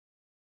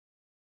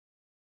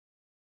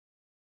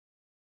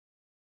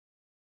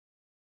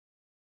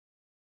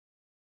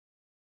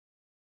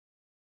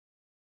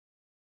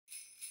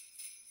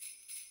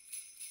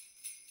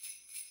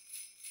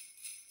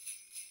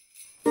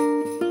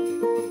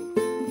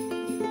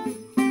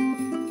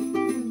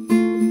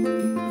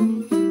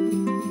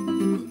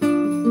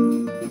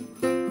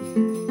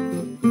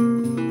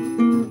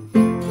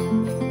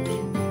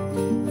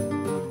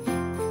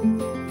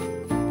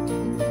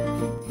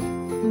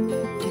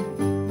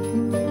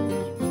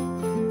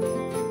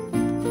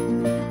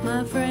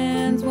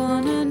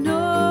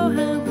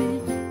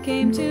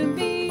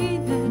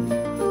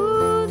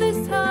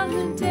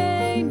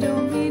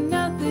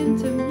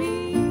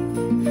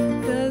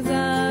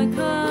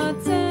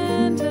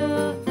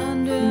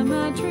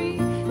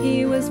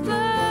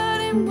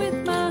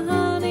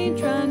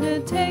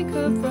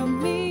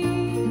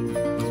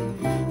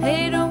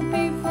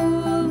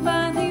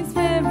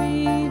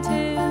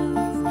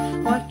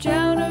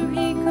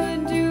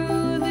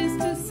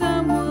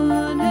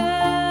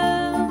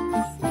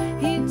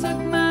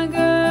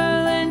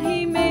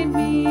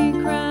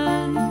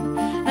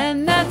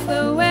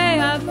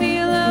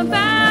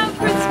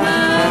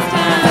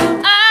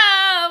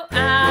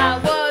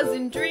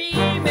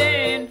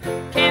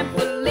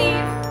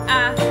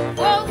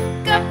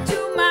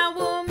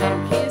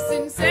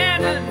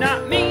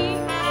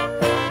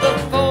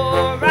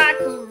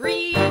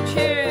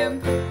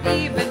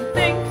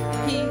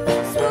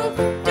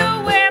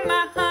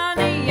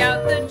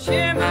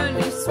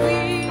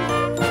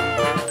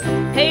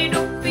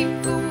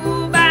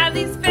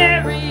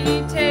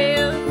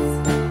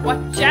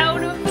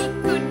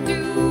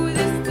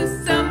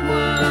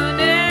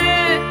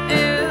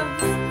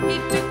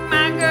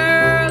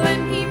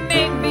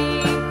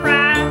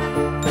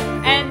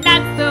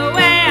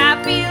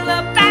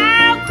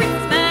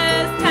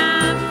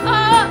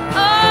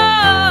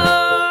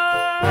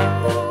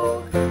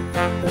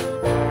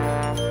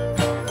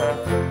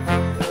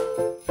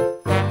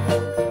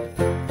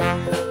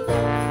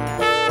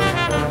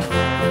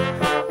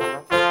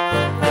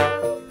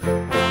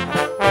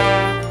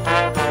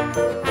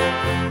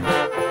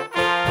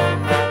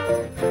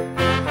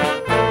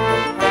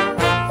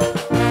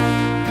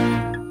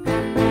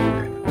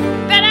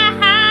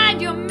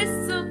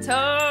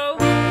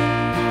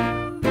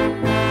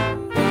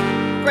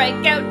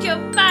break out your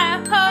fire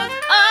hose.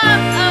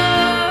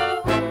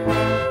 Oh,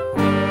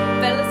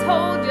 fellas,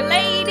 hold your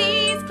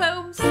ladies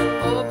close,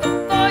 or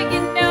before you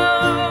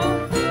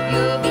know,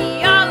 you'll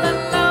be all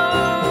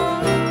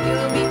alone.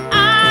 You'll be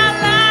all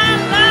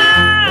alone.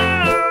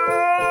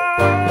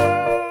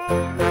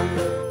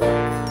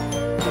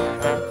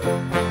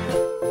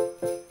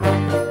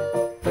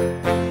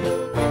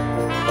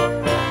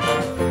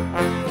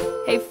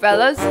 Hey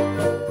fellas,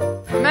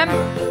 remember,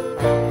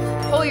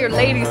 pull your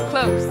ladies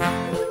close,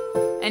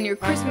 and your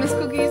Christmas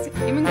cookies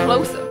even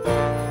closer.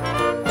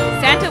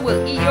 Santa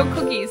will eat your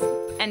cookies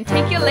and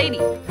take your lady.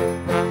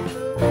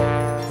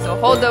 So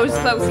hold those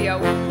close, yo.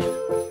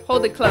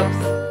 Hold it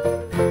close.